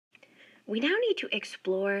we now need to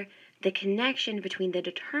explore the connection between the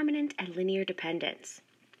determinant and linear dependence.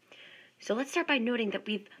 So let's start by noting that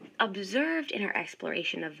we've observed in our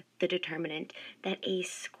exploration of the determinant that a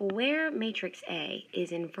square matrix A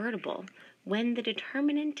is invertible when the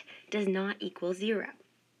determinant does not equal 0.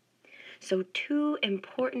 So two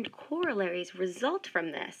important corollaries result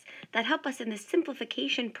from this that help us in the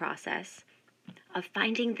simplification process of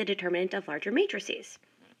finding the determinant of larger matrices.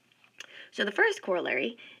 So the first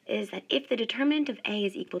corollary is that if the determinant of A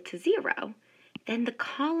is equal to 0, then the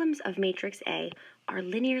columns of matrix A are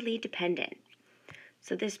linearly dependent.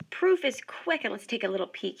 So this proof is quick, and let's take a little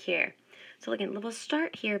peek here. So again, we'll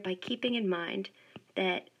start here by keeping in mind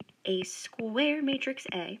that a square matrix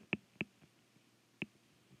A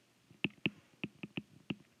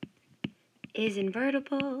is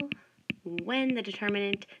invertible when the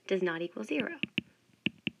determinant does not equal 0.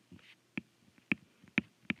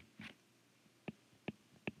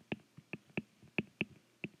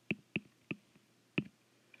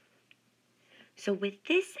 So with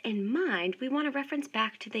this in mind, we want to reference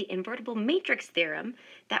back to the invertible matrix theorem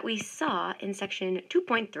that we saw in section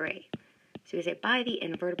 2.3. So we say, by the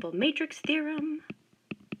invertible matrix theorem,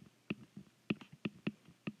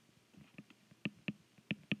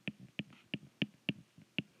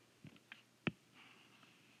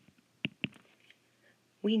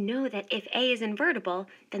 we know that if A is invertible,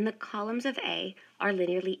 then the columns of A are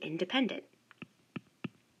linearly independent.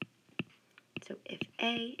 So if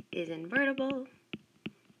A is invertible,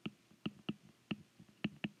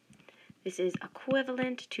 this is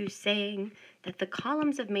equivalent to saying that the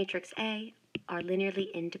columns of matrix A are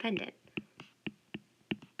linearly independent.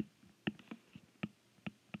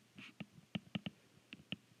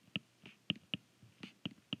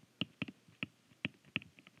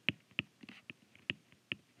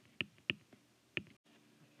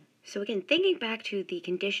 So again, thinking back to the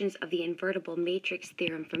conditions of the invertible matrix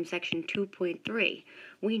theorem from section 2.3,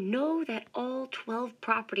 we know that all 12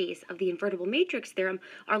 properties of the invertible matrix theorem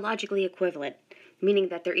are logically equivalent, meaning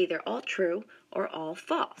that they're either all true or all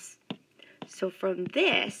false. So from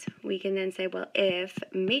this, we can then say, well, if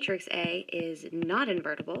matrix A is not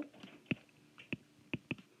invertible,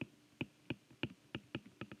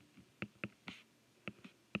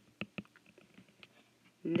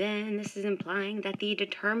 then this is implying that the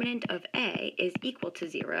determinant of A is equal to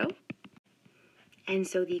 0, and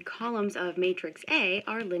so the columns of matrix A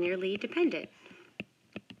are linearly dependent.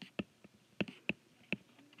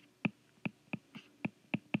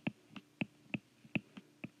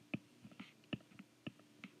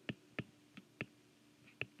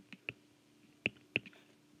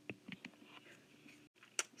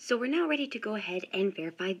 So we're now ready to go ahead and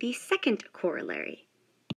verify the second corollary.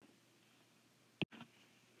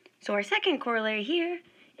 So our second corollary here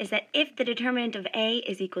is that if the determinant of A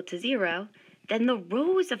is equal to 0, then the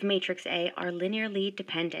rows of matrix A are linearly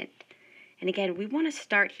dependent. And again, we want to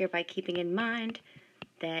start here by keeping in mind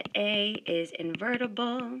that A is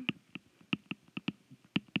invertible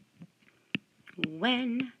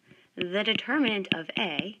when the determinant of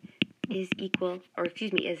A is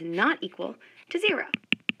not equal to 0.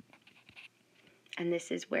 And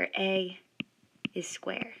this is where A is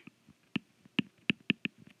square.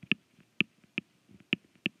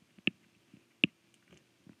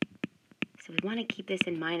 So we want to keep this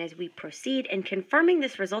in mind as we proceed in confirming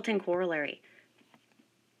this resulting corollary.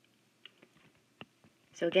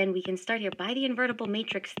 So again, we can start here by the invertible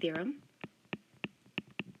matrix theorem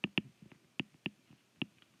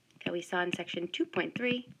that we saw in section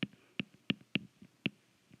 2.3.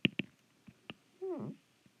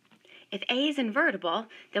 If A is invertible,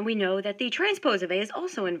 then we know that the transpose of A is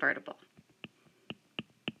also invertible.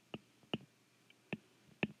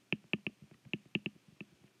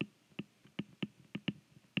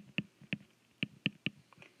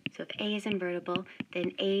 So if A is invertible,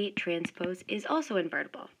 then A transpose is also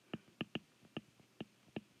invertible.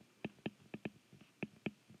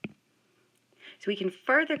 So we can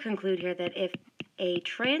further conclude here that if A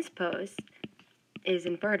transpose is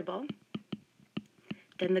invertible,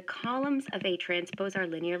 then the columns of A transpose are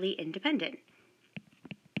linearly independent.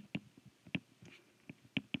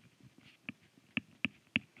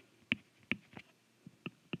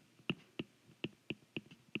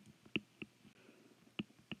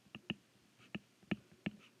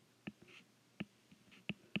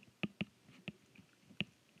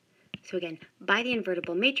 So again, by the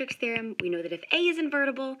invertible matrix theorem, we know that if A is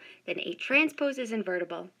invertible, then A transpose is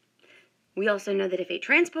invertible. We also know that if A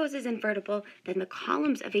transpose is invertible, then the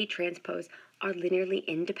columns of A transpose are linearly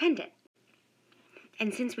independent.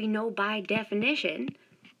 And since we know by definition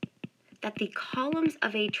that the columns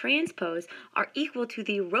of A transpose are equal to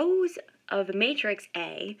the rows of matrix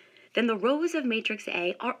A, then the rows of matrix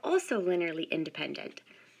A are also linearly independent.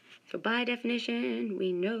 So by definition,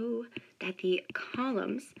 we know that the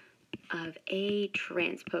columns of A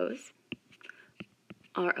transpose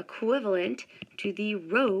are equivalent to the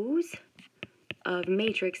rows of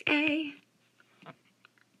matrix A.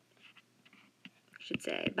 Should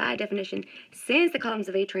say, by definition, since the columns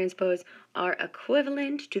of A transpose are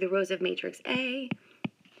equivalent to the rows of matrix A,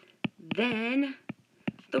 then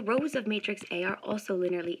the rows of matrix A are also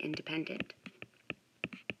linearly independent.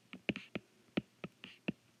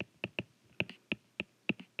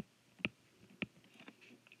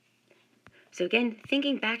 So again,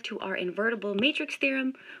 thinking back to our invertible matrix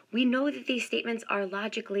theorem, we know that these statements are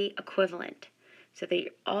logically equivalent. So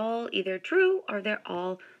they're all either true or they're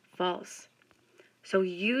all false. So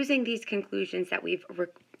using these conclusions that we've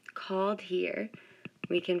recalled here,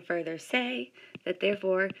 we can further say that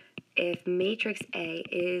therefore, if matrix A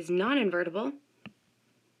is non-invertible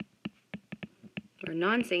or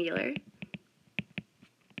non-singular,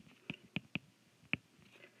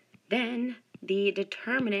 then the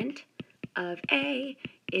determinant of A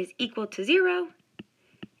is equal to 0,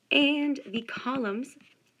 and the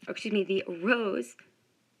the rows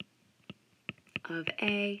of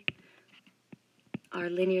A are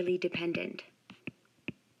linearly dependent.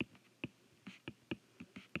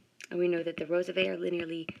 And we know that the rows of A are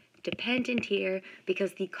linearly dependent here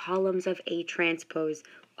because the columns of A transpose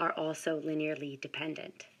are also linearly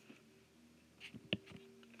dependent.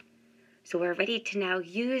 So we're ready to now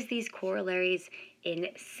use these corollaries in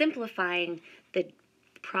simplifying the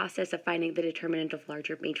process of finding the determinant of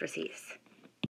larger matrices.